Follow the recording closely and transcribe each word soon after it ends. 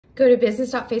Go to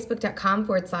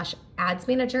business.facebook.com/ads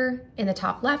manager. In the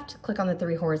top left, click on the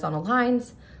 3 horizontal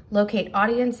lines, locate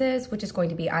audiences, which is going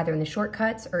to be either in the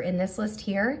shortcuts or in this list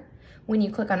here. When you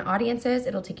click on audiences,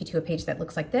 it'll take you to a page that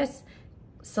looks like this.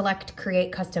 Select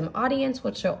create custom audience,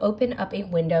 which will open up a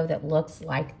window that looks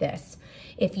like this.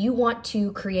 If you want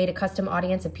to create a custom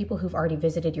audience of people who've already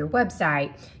visited your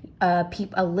website,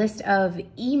 a list of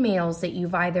emails that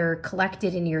you've either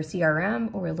collected in your CRM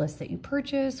or a list that you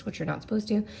purchased, which you're not supposed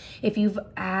to. If you've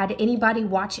had anybody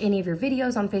watch any of your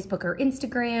videos on Facebook or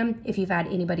Instagram, if you've had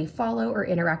anybody follow or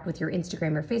interact with your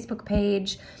Instagram or Facebook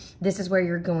page, this is where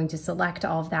you're going to select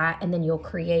all of that, and then you'll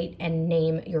create and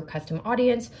name your custom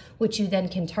audience, which you then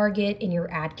can target in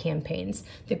your ad campaigns.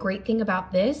 The great thing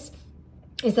about this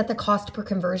is that the cost per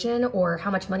conversion, or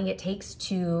how much money it takes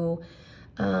to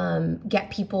get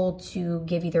people to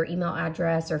give you their email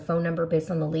address or phone number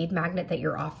based on the lead magnet that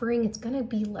you're offering, it's gonna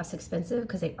be less expensive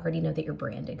because they already know that your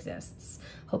brand exists.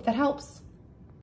 Hope that helps.